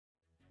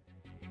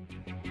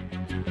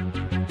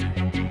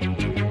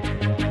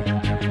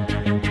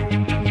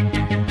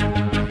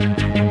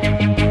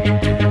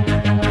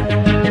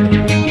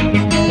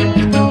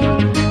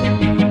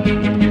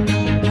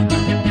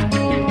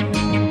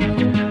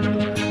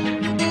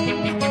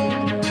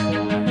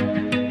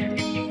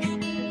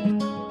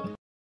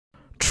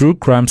True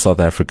Crime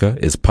South Africa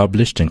is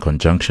published in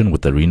conjunction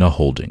with Arena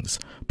Holdings,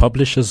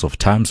 publishers of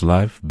Times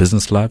Live,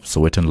 Business Live,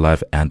 Sowetan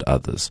Live, and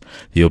others.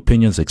 The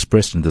opinions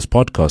expressed in this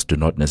podcast do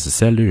not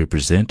necessarily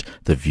represent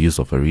the views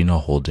of Arena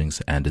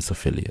Holdings and its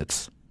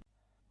affiliates.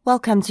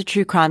 Welcome to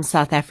True Crime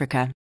South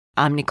Africa.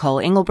 I'm Nicole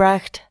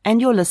Engelbrecht, and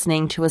you're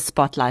listening to a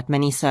Spotlight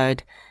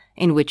minisode,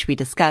 in which we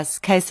discuss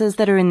cases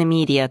that are in the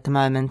media at the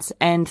moment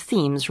and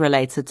themes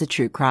related to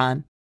true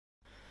crime.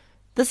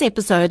 This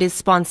episode is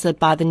sponsored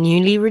by the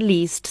newly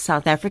released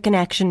South African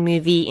action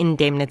movie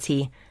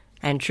Indemnity,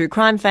 and true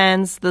crime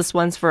fans, this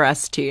one's for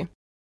us too.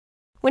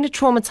 When a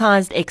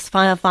traumatized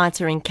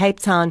ex-firefighter in Cape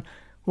Town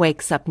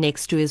wakes up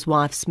next to his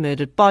wife's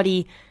murdered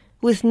body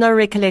with no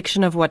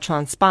recollection of what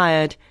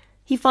transpired,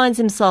 he finds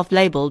himself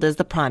labeled as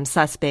the prime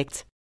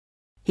suspect.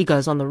 He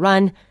goes on the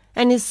run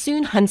and is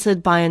soon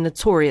hunted by a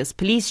notorious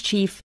police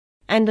chief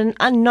and an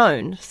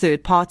unknown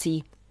third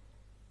party.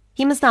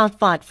 He must now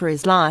fight for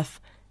his life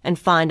and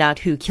find out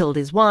who killed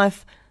his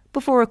wife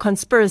before a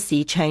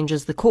conspiracy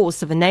changes the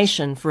course of a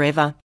nation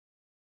forever.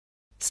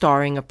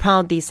 Starring a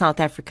proudly South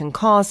African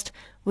cast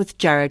with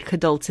Jared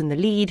Cadult in the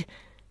lead,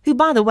 who,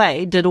 by the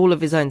way, did all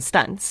of his own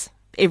stunts,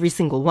 every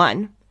single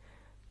one.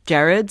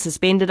 Jared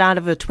suspended out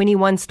of a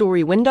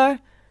 21-story window?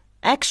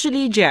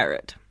 Actually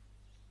Jared.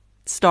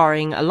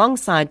 Starring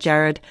alongside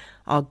Jared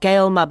are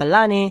Gail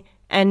Mabalane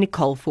and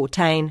Nicole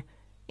Fortuin,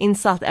 in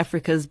South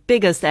Africa's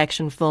biggest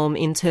action film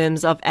in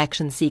terms of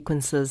action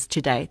sequences to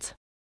date.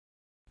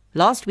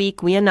 Last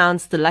week, we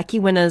announced the lucky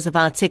winners of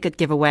our ticket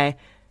giveaway,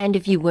 and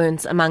if you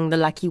weren't among the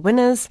lucky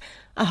winners,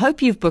 I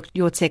hope you've booked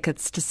your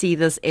tickets to see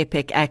this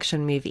epic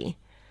action movie.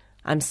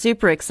 I'm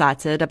super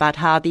excited about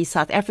how the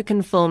South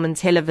African film and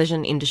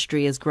television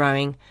industry is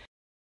growing.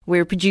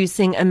 We're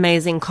producing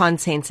amazing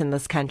content in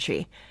this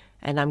country,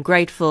 and I'm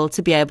grateful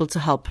to be able to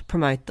help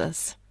promote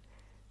this.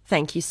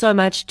 Thank you so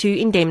much to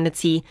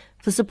Indemnity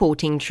for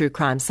supporting True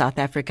Crime South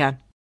Africa.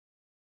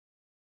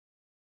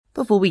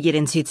 Before we get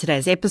into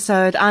today's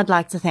episode, I'd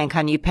like to thank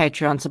our new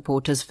Patreon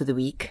supporters for the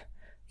week.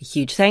 A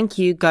huge thank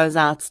you goes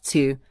out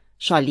to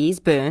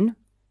Charlize Byrne,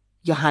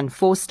 Johan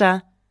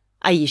Forster,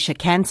 Aisha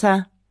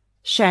Cantor,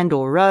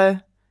 Shandor Rowe,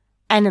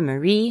 Anna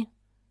Marie,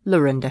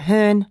 Lorinda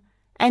Hearn,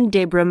 and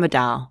Deborah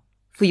Maddow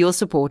for your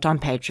support on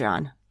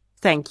Patreon.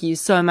 Thank you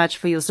so much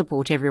for your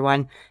support,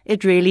 everyone.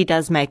 It really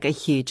does make a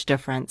huge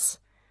difference.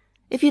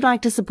 If you'd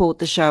like to support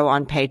the show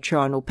on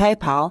Patreon or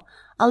PayPal,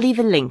 I'll leave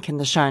a link in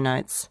the show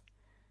notes.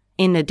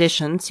 In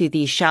addition to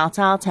the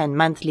shout-out and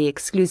monthly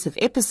exclusive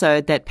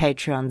episode that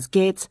Patreons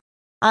get,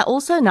 I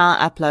also now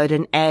upload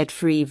an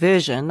ad-free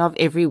version of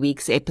every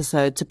week's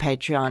episode to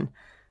Patreon.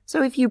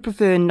 So if you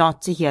prefer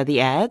not to hear the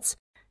ads,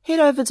 head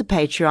over to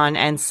Patreon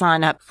and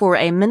sign up for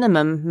a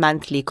minimum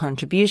monthly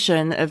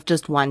contribution of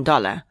just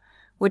 $1,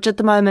 which at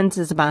the moment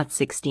is about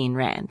 16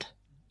 Rand.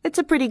 It's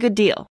a pretty good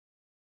deal.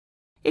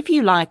 If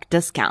you like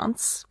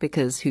discounts,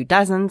 because who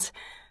doesn't,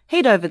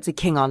 head over to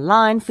King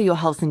Online for your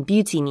health and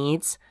beauty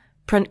needs,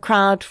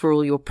 PrintCrowd for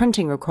all your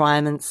printing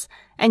requirements,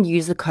 and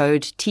use the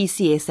code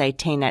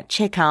TCSA10 at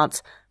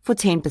checkout for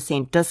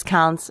 10%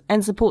 discounts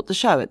and support the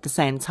show at the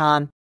same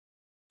time.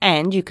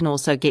 And you can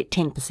also get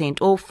 10%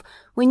 off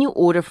when you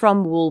order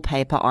from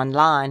Wallpaper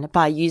Online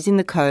by using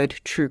the code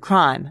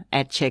TRUECRIME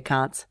at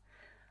checkout.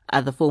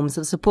 Other forms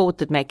of support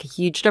that make a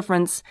huge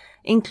difference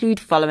include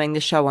following the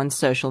show on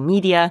social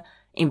media,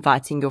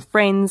 inviting your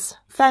friends,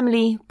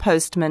 family,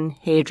 postman,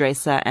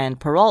 hairdresser, and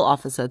parole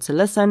officer to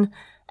listen,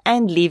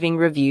 and leaving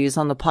reviews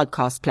on the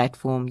podcast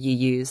platform you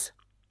use.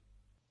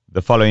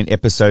 The following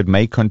episode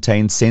may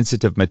contain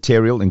sensitive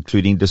material,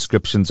 including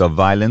descriptions of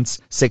violence,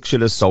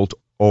 sexual assault,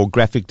 or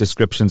graphic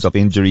descriptions of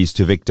injuries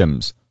to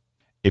victims.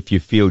 If you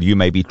feel you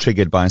may be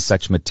triggered by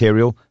such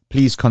material,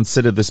 please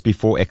consider this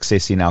before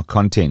accessing our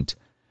content.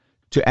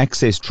 To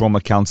access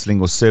trauma counseling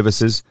or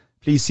services,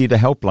 please see the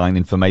helpline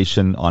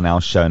information on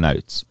our show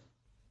notes.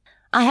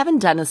 I haven't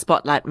done a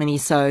Spotlight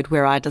minisode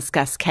where I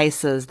discuss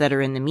cases that are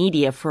in the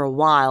media for a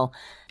while,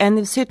 and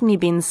there've certainly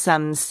been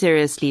some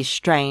seriously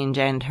strange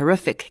and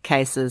horrific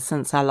cases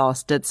since I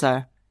last did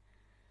so.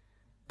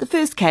 The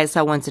first case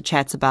I want to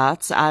chat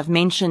about I've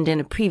mentioned in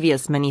a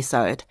previous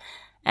minisode,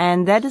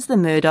 and that is the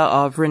murder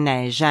of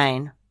Renee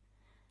Jane.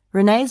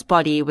 Renee's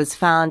body was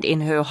found in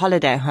her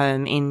holiday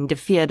home in De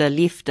Vierder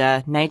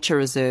Nature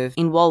Reserve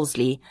in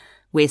Wolseley,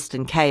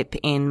 Western Cape,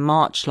 in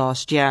March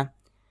last year.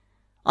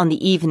 On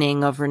the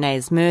evening of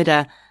Renee's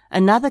murder,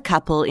 another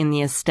couple in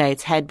the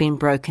estate had been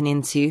broken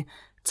into,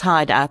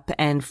 tied up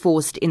and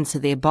forced into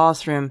their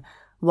bathroom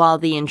while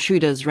the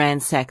intruders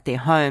ransacked their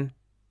home.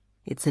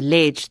 It's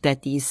alleged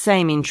that these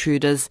same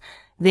intruders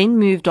then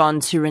moved on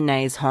to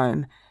Renee's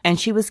home, and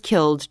she was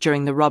killed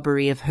during the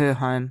robbery of her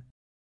home.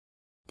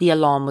 The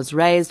alarm was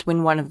raised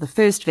when one of the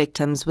first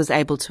victims was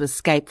able to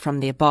escape from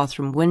their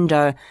bathroom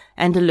window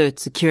and alert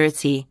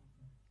security.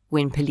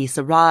 When police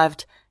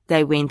arrived,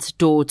 they went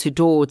door to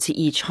door to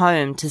each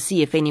home to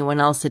see if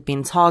anyone else had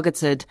been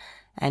targeted,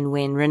 and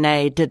when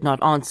Renee did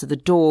not answer the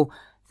door,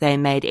 they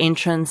made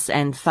entrance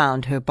and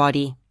found her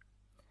body.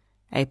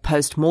 A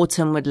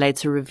post-mortem would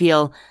later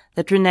reveal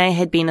that Renee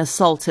had been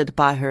assaulted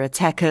by her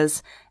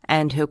attackers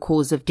and her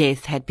cause of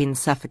death had been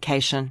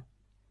suffocation.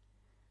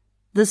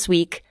 This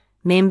week,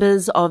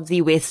 members of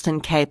the Western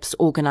Cape's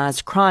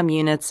organised crime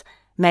unit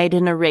made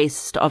an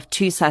arrest of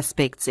 2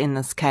 suspects in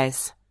this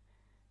case.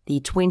 The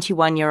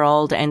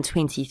 21-year-old and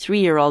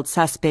 23-year-old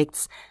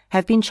suspects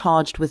have been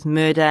charged with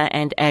murder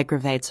and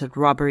aggravated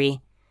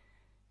robbery.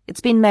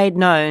 It's been made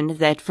known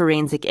that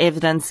forensic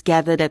evidence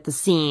gathered at the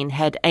scene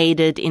had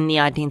aided in the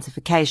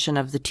identification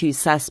of the 2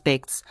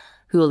 suspects,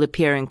 who will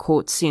appear in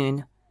court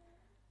soon.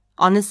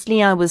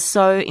 Honestly, I was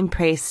so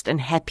impressed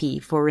and happy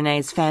for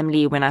Renee's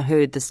family when I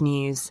heard this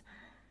news.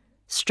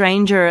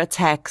 Stranger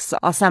attacks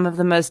are some of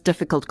the most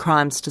difficult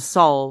crimes to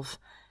solve,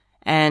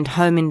 and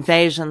home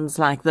invasions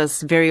like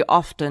this very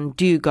often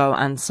do go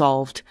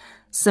unsolved,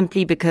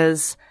 simply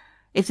because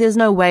if there's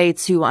no way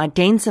to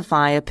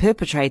identify a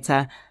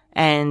perpetrator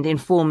and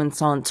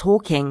informants aren't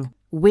talking,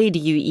 where do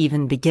you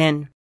even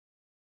begin?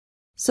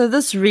 So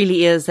this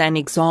really is an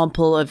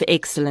example of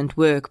excellent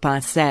work by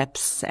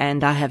SAPS,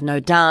 and I have no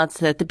doubt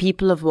that the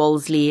people of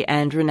Wolseley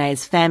and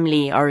Renee's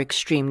family are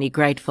extremely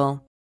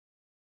grateful.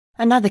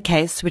 Another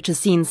case which has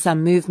seen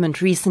some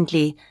movement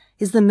recently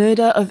is the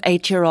murder of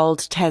 8-year-old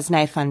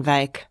Tasnay van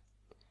Wyk.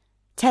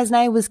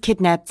 Tasnay was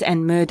kidnapped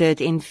and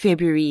murdered in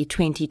February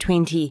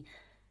 2020.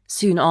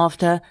 Soon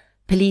after,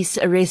 police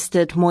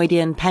arrested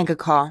Moidian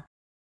Pangakar.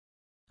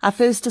 I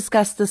first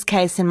discussed this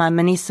case in my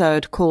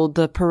minisode called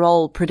The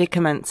Parole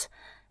Predicament,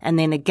 and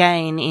then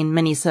again in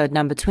minisode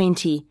number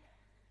 20.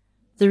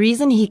 The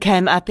reason he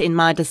came up in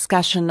my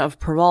discussion of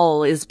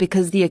parole is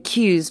because the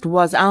accused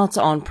was out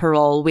on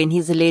parole when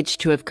he's alleged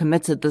to have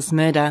committed this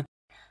murder.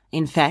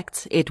 In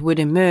fact, it would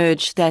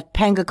emerge that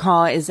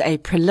Pangakar is a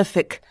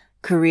prolific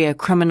career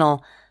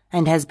criminal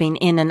and has been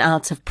in and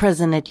out of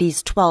prison at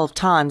least 12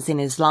 times in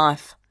his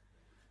life.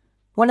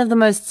 One of the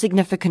most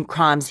significant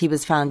crimes he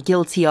was found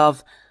guilty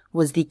of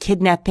was the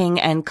kidnapping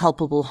and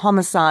culpable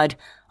homicide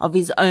of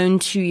his own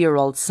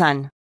 2-year-old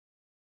son.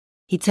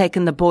 He'd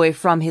taken the boy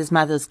from his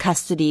mother's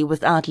custody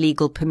without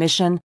legal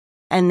permission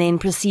and then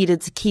proceeded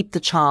to keep the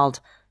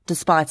child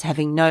despite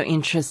having no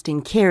interest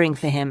in caring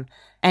for him,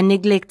 and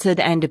neglected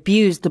and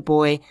abused the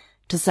boy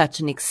to such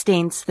an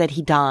extent that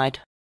he died.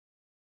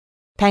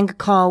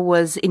 Pangakar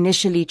was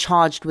initially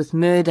charged with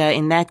murder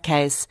in that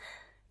case,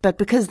 but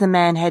because the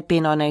man had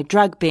been on a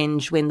drug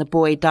binge when the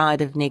boy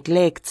died of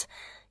neglect,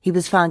 he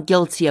was found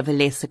guilty of a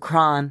lesser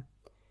crime.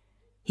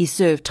 He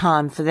served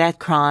time for that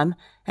crime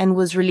and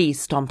was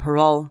released on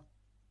parole.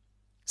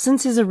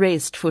 Since his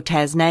arrest for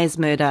Tasnay's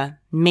murder,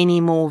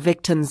 many more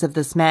victims of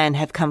this man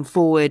have come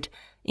forward,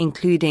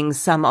 including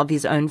some of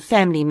his own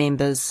family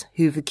members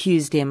who've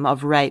accused him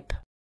of rape.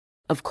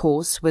 Of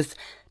course, with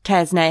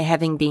Tasnay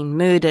having been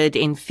murdered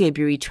in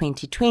February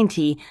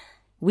 2020,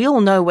 we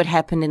all know what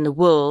happened in the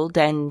world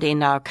and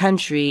in our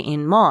country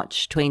in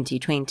March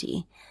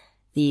 2020.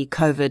 The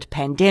COVID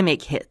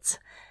pandemic hit,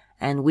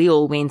 and we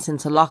all went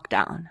into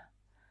lockdown.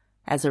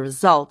 As a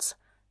result,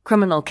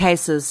 criminal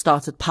cases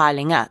started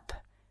piling up,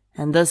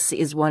 and this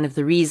is one of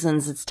the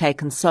reasons it's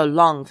taken so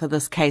long for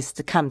this case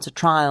to come to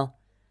trial.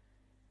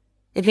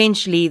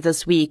 Eventually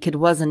this week it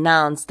was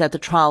announced that the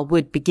trial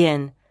would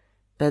begin,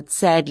 but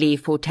sadly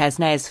for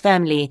Tasnay's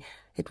family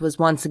it was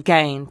once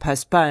again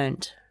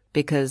postponed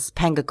because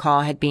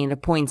Pangakar had been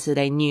appointed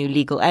a new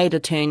legal aid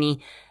attorney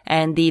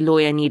and the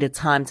lawyer needed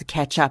time to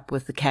catch up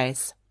with the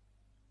case.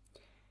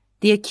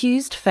 The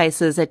accused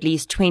faces at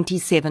least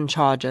 27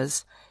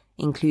 charges,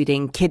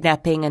 including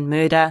kidnapping and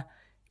murder,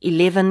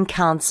 11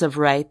 counts of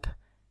rape,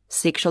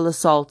 sexual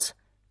assault,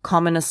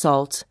 common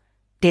assault,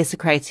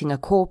 desecrating a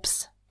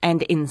corpse,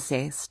 and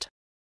incest.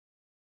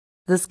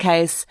 This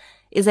case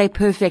is a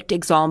perfect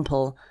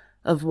example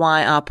of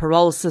why our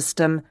parole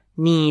system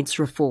needs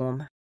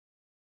reform.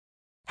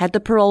 Had the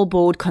parole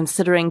board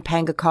considering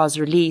Pangakar's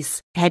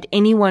release had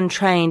anyone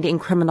trained in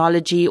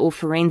criminology or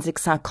forensic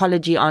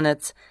psychology on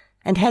it,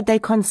 and had they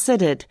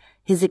considered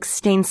his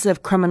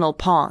extensive criminal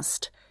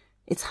past,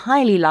 it's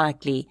highly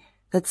likely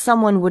that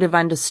someone would have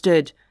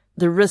understood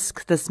the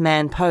risk this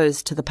man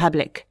posed to the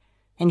public,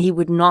 and he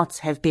would not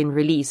have been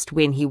released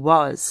when he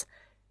was,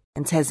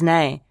 and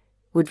Tasnay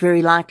would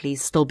very likely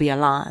still be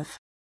alive.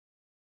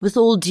 With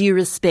all due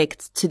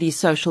respect to the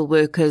social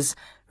workers,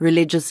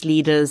 religious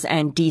leaders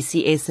and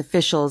DCS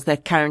officials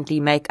that currently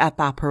make up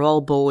our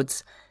parole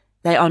boards,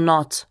 they are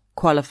not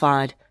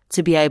qualified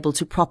to be able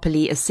to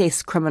properly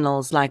assess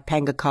criminals like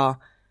Pangakar,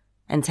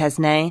 and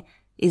Tasnay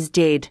is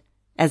dead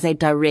as a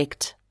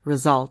direct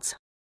result.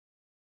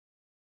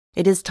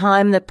 It is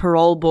time that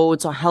parole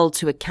boards are held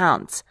to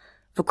account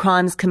for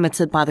crimes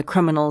committed by the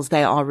criminals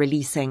they are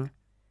releasing.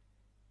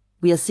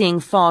 We are seeing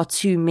far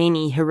too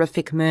many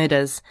horrific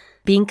murders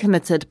being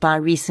committed by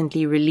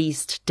recently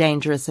released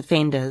dangerous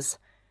offenders,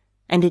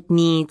 and it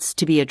needs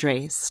to be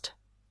addressed.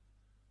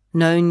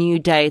 No new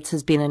date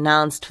has been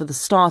announced for the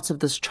start of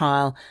this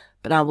trial,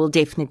 but I will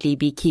definitely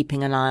be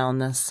keeping an eye on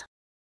this.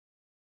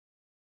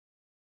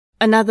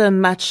 Another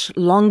much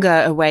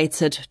longer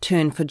awaited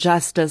turn for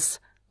justice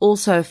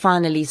also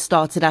finally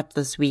started up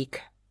this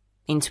week.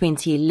 In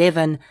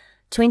 2011,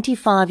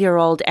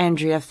 25-year-old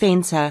Andrea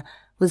Fenter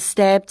was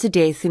stabbed to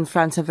death in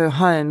front of her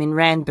home in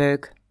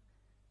Randburg.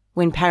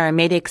 When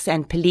paramedics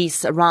and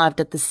police arrived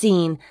at the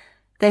scene,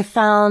 they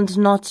found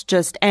not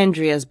just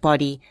Andrea's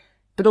body,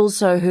 but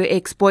also her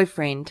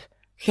ex-boyfriend,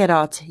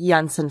 Gerard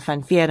Janssen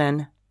van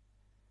Vieren.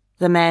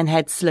 The man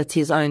had slit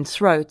his own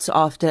throat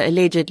after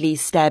allegedly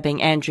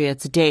stabbing Andrea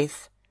to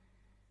death.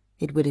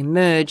 It would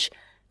emerge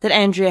that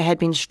Andrea had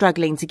been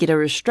struggling to get a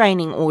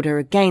restraining order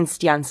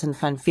against Janssen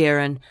van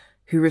Vieren,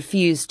 who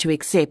refused to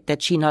accept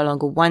that she no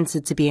longer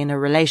wanted to be in a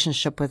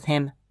relationship with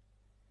him.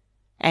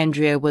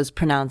 Andrea was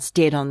pronounced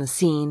dead on the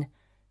scene,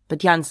 but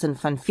Janssen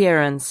van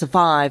Vieren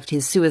survived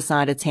his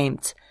suicide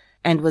attempt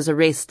and was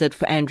arrested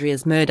for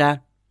Andrea's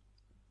murder.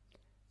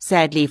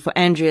 Sadly for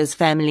Andrea's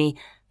family,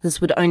 this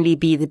would only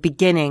be the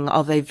beginning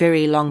of a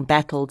very long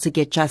battle to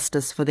get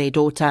justice for their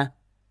daughter.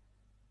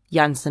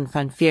 Janssen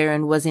van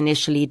Vieren was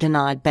initially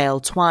denied bail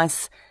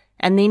twice,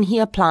 and then he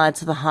applied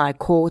to the High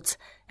Court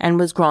and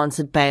was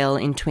granted bail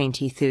in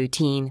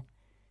 2013.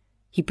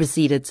 He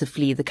proceeded to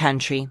flee the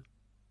country.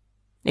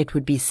 It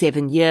would be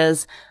 7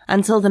 years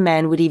until the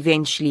man would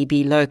eventually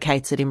be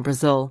located in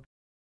Brazil.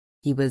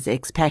 He was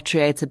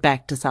expatriated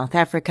back to South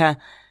Africa,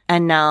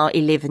 and now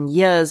 11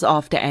 years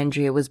after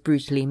Andrea was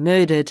brutally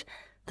murdered,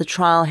 the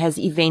trial has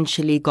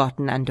eventually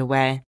gotten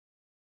underway.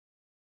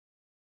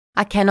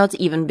 I cannot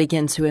even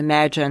begin to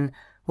imagine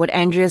what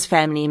Andrea's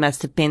family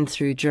must have been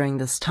through during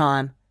this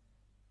time.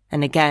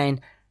 And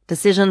again,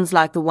 decisions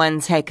like the one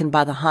taken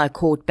by the High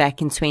Court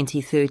back in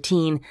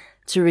 2013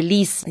 to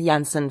release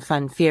Janssen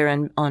van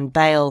Vieren on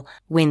bail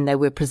when they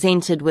were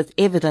presented with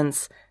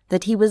evidence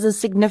that he was a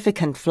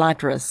significant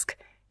flight risk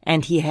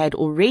and he had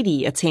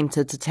already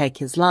attempted to take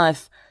his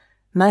life,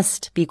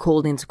 must be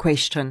called into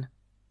question.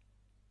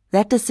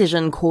 That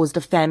decision caused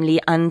a family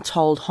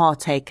untold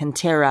heartache and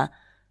terror,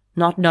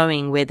 not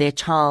knowing where their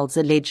child's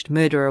alleged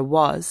murderer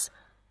was.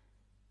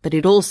 But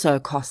it also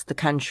cost the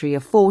country a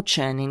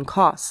fortune in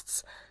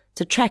costs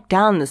to track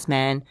down this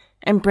man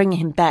and bring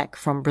him back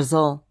from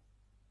Brazil.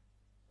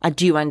 I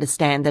do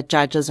understand that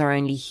judges are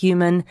only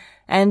human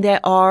and they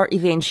are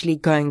eventually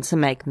going to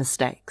make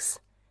mistakes.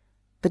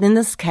 But in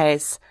this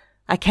case,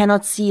 I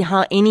cannot see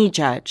how any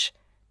judge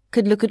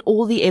could look at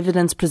all the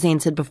evidence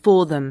presented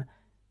before them,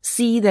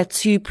 see that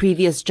 2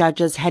 previous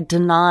judges had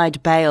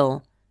denied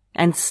bail,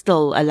 and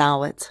still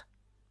allow it.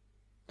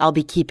 I'll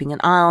be keeping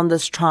an eye on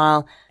this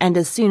trial, and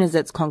as soon as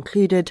it's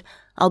concluded,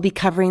 I'll be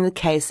covering the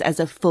case as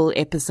a full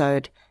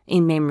episode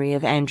in memory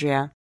of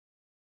Andrea.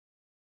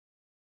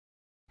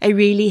 A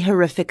really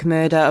horrific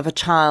murder of a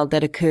child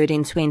that occurred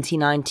in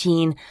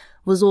 2019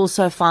 was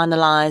also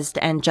finalized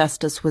and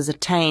justice was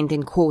attained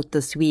in court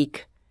this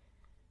week.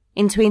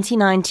 In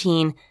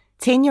 2019,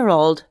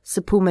 10-year-old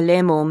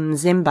Siphumelelo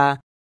Mzimba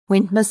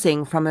went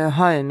missing from her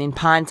home in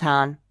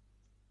Pinetown.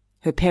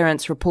 Her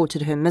parents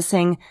reported her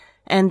missing,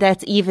 and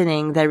that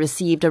evening they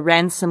received a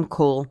ransom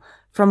call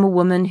from a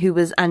woman who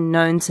was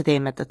unknown to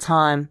them at the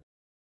time.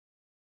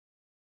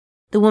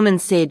 The woman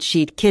said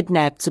she'd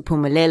kidnapped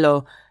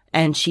Siphumelelo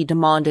and she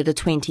demanded a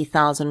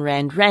 20,000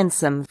 rand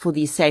ransom for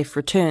the safe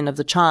return of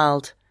the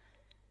child.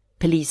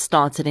 Police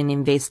started an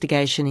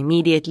investigation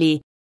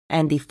immediately,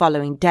 and the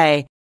following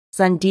day,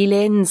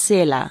 Zandile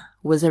Nsela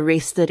was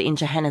arrested in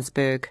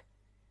Johannesburg.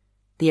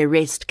 The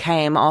arrest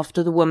came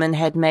after the woman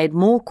had made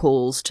more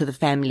calls to the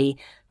family,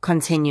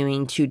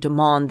 continuing to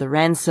demand the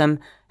ransom,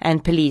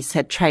 and police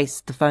had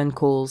traced the phone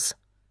calls.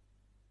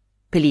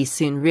 Police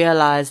soon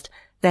realized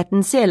that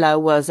Nsela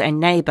was a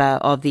neighbor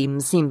of the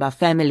Mzimba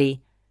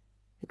family.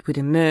 It would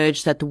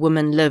emerge that the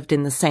woman lived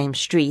in the same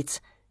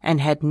street and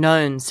had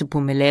known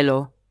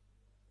Siphumelelo.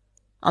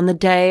 On the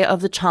day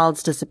of the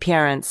child's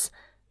disappearance,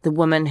 the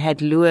woman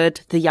had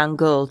lured the young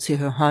girl to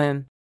her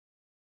home.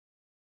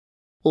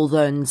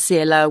 Although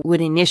Nsela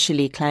would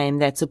initially claim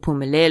that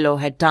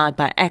Siphumelelo had died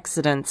by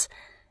accident,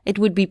 it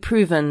would be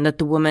proven that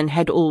the woman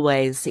had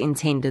always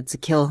intended to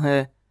kill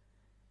her.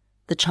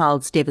 The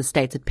child's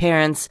devastated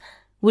parents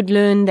would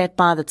learn that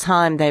by the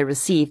time they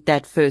received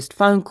that first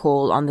phone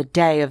call on the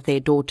day of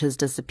their daughter's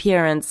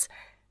disappearance,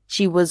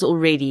 she was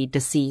already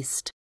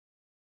deceased.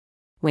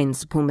 When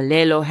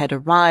Siphumelelo had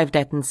arrived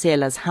at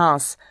Nsela's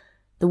house,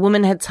 the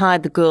woman had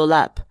tied the girl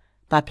up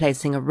by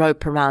placing a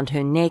rope around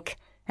her neck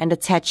and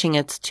attaching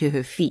it to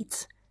her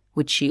feet,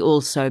 which she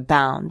also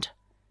bound.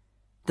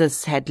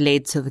 This had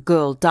led to the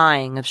girl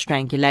dying of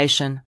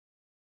strangulation.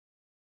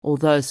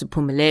 Although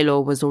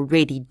Siphumelelo was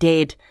already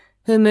dead,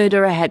 her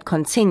murderer had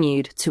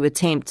continued to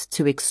attempt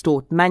to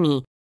extort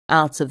money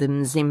out of the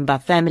Mzimba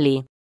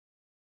family.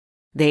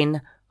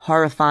 Then,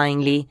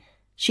 horrifyingly,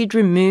 she'd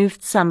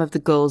removed some of the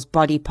girl's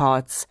body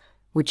parts,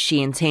 which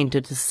she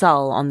intended to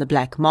sell on the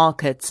black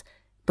market,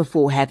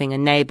 before having a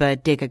neighbor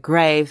dig a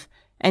grave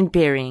and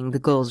burying the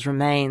girl's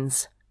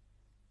remains.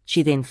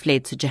 She then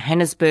fled to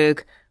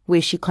Johannesburg,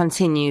 where she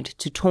continued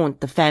to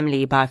taunt the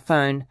family by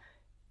phone,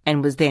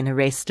 and was then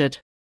arrested.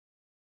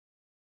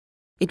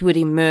 It would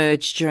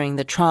emerge during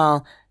the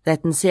trial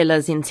that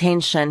Nsela's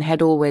intention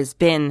had always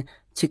been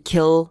to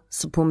kill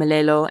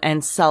Siphumelelo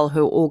and sell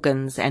her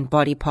organs and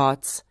body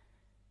parts.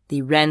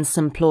 The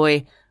ransom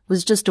ploy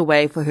was just a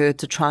way for her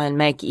to try and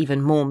make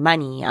even more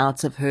money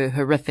out of her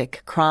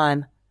horrific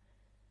crime.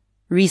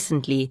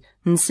 Recently,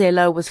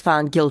 Nsela was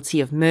found guilty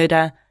of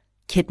murder,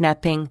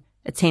 kidnapping,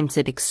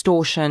 attempted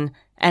extortion,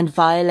 and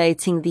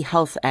violating the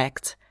Health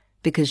Act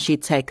because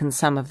she'd taken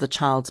some of the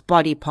child's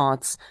body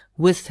parts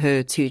with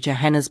her to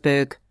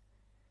Johannesburg.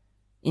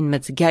 In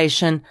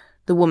mitigation,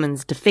 the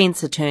woman's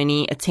defense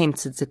attorney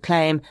attempted to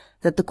claim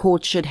that the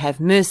court should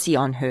have mercy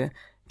on her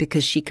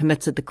because she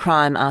committed the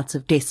crime out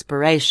of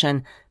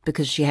desperation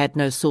because she had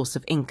no source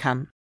of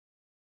income.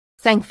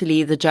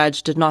 Thankfully, the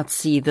judge did not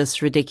see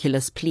this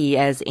ridiculous plea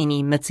as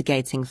any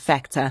mitigating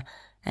factor,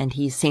 and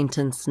he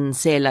sentenced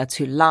Nsela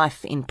to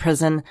life in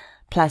prison,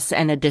 plus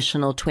an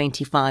additional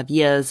 25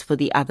 years for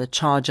the other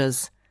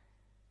charges.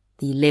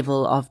 The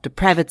level of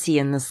depravity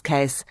in this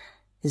case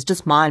is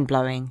just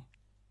mind-blowing,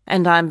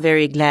 and I'm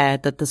very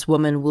glad that this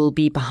woman will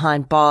be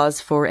behind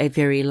bars for a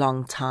very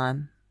long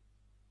time.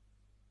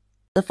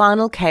 The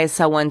final case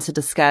I want to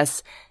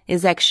discuss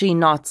is actually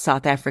not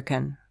South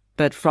African,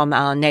 but from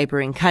our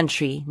neighboring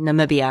country,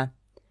 Namibia.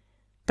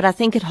 But I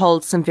think it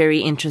holds some very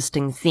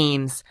interesting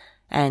themes,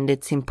 and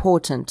it's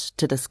important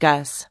to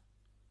discuss.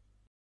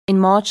 In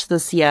March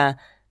this year,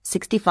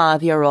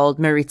 65-year-old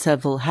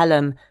Marita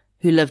Wilhelm,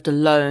 who lived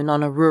alone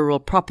on a rural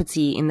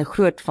property in the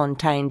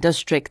Grootfontein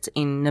district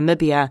in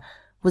Namibia,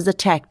 was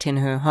attacked in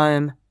her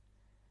home.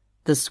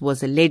 This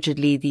was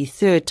allegedly the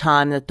third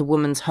time that the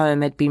woman's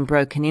home had been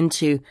broken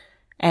into,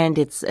 and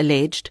it's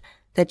alleged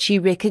that she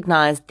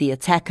recognized the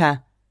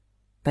attacker,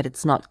 but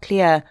it's not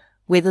clear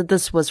whether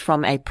this was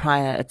from a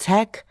prior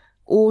attack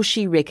or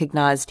she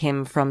recognized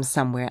him from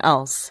somewhere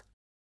else.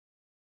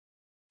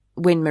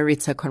 When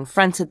Marita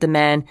confronted the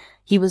man,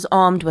 he was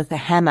armed with a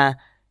hammer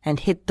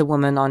and hit the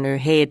woman on her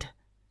head.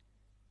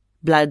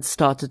 Blood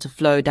started to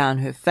flow down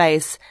her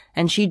face,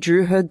 and she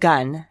drew her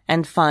gun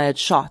and fired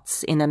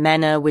shots in a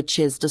manner which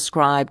is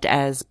described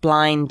as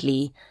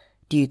blindly,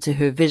 due to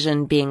her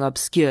vision being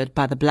obscured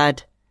by the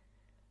blood.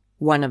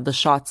 One of the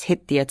shots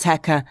hit the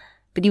attacker,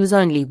 but he was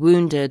only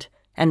wounded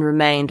and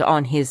remained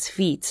on his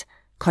feet,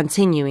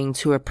 continuing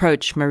to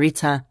approach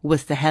Marita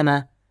with the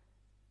hammer.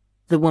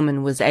 The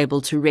woman was able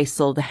to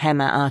wrestle the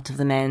hammer out of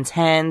the man's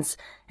hands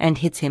and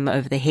hit him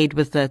over the head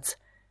with it.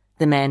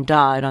 The man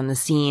died on the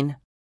scene.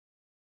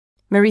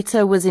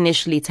 Marita was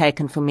initially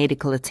taken for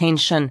medical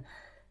attention,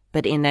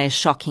 but in a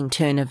shocking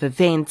turn of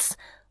events,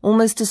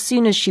 almost as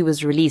soon as she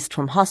was released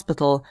from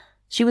hospital,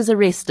 she was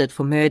arrested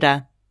for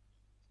murder.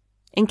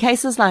 In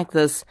cases like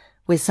this,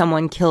 where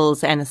someone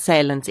kills an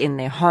assailant in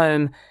their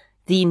home,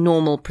 the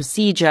normal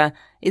procedure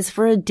is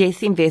for a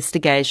death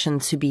investigation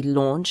to be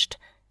launched,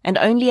 and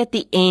only at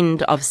the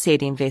end of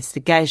said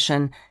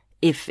investigation,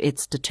 if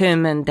it's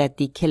determined that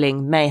the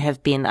killing may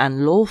have been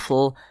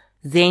unlawful,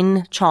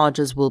 then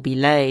charges will be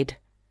laid.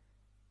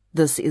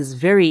 This is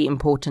very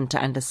important to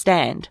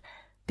understand,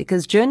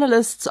 because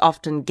journalists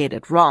often get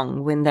it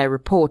wrong when they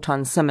report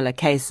on similar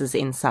cases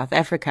in South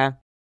Africa.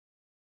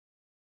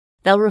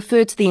 They'll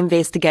refer to the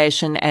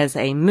investigation as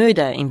a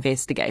murder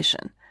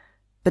investigation,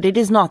 but it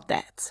is not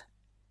that.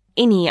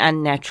 Any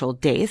unnatural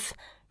death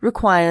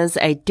requires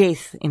a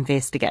death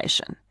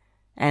investigation,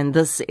 and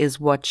this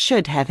is what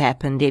should have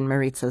happened in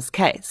Marita's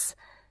case.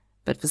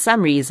 But for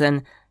some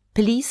reason,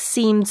 police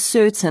seemed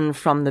certain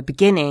from the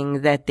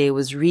beginning that there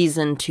was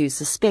reason to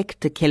suspect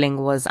the killing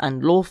was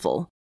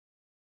unlawful.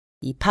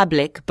 The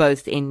public,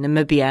 both in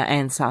Namibia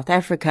and South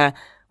Africa,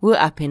 were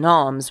up in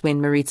arms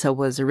when Marita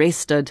was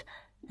arrested,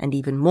 and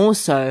even more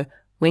so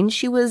when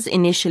she was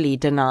initially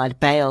denied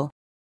bail.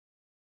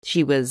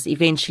 She was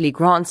eventually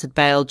granted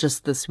bail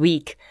just this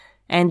week,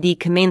 and the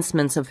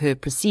commencement of her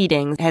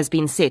proceedings has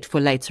been set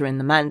for later in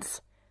the month.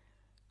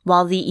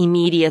 While the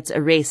immediate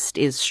arrest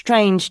is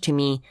strange to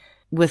me,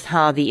 with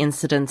how the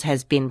incident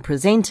has been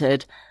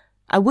presented,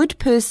 I would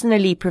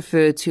personally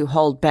prefer to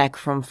hold back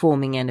from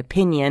forming an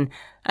opinion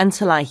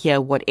until I hear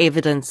what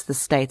evidence the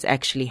state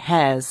actually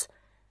has.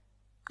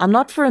 I'm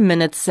not for a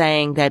minute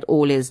saying that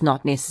all is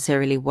not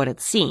necessarily what it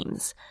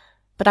seems,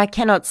 but I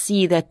cannot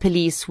see that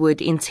police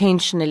would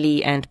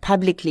intentionally and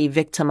publicly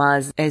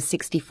victimize a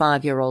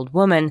 65-year-old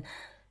woman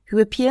who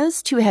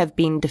appears to have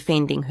been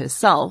defending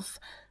herself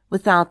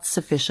without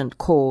sufficient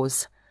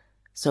cause.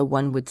 So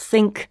one would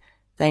think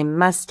they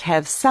must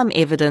have some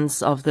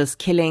evidence of this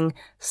killing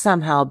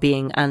somehow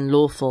being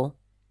unlawful.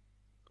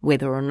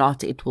 Whether or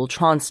not it will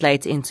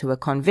translate into a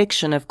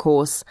conviction, of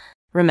course,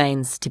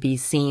 remains to be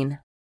seen.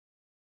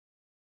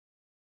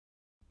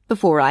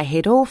 Before I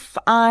head off,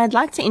 I'd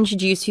like to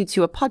introduce you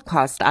to a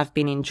podcast I've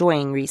been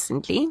enjoying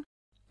recently.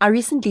 I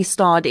recently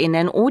starred in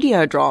an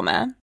audio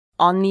drama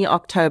on the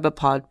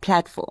Octoberpod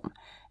platform,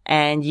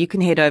 and you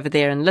can head over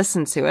there and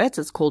listen to it.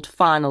 It's called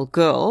Final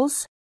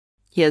Girls.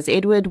 Here's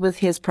Edward with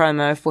his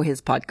promo for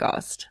his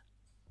podcast.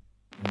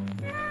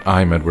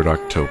 I'm Edward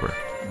October.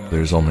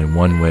 There's only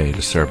one way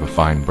to serve a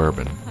fine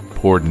bourbon,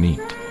 poured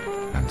neat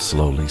and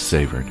slowly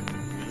savored.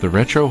 The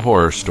retro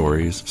horror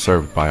stories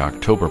served by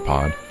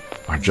Octoberpod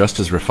are just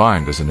as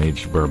refined as an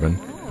aged bourbon,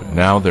 but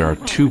now there are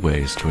two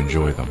ways to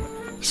enjoy them.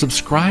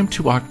 Subscribe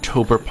to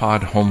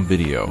Octoberpod Home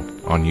Video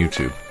on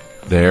YouTube.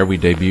 There we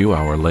debut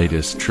our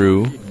latest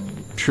true,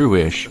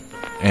 true-ish,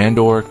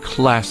 and/or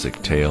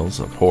classic tales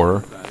of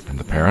horror and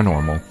the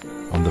paranormal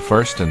on the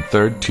first and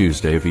third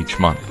Tuesday of each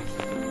month.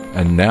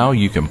 And now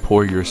you can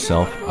pour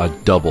yourself a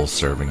double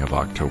serving of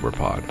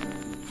Octoberpod.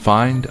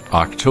 Find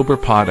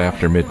Octoberpod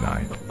After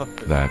Midnight,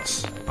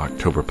 that's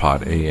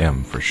Octoberpod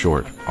AM for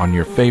short, on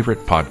your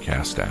favorite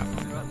podcast app.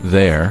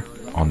 There,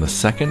 on the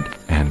second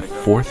and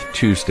fourth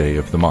Tuesday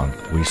of the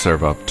month, we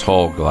serve up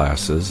tall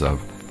glasses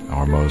of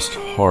our most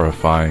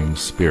horrifying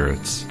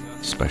spirits,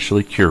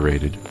 specially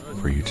curated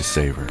for you to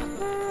savor.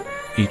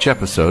 Each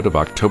episode of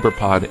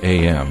Octoberpod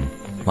AM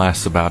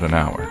lasts about an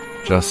hour,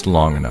 just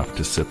long enough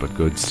to sip a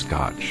good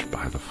scotch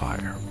by the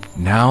fire.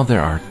 Now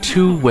there are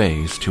 2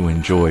 ways to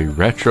enjoy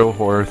retro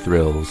horror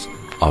thrills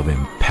of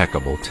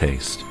impeccable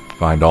taste.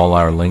 Find all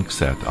our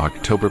links at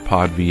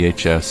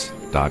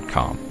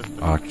octoberpodvhs.com.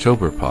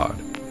 Octoberpod,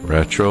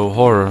 retro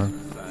horror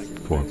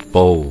for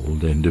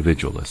bold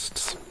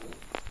individualists.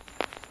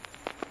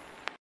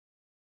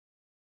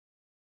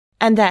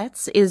 And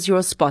that is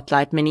your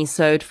Spotlight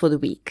minisode for the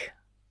week.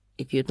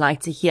 If you'd like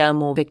to hear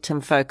more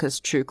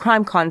victim-focused true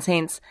crime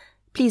content,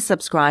 please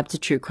subscribe to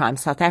True Crime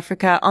South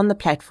Africa on the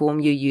platform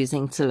you're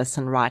using to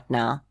listen right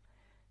now.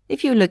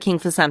 If you're looking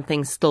for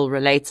something still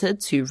related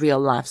to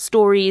real-life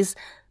stories,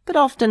 but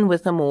often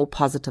with a more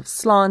positive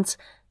slant,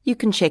 you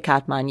can check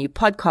out my new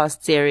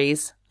podcast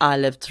series, I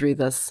Lived Through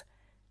This.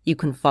 You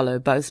can follow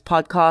both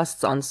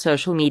podcasts on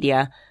social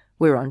media.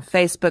 We're on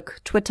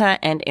Facebook, Twitter,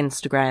 and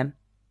Instagram.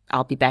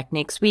 I'll be back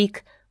next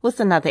week with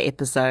another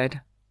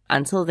episode.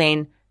 Until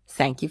then,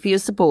 thank you for your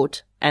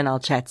support, and I'll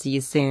chat to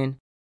you soon.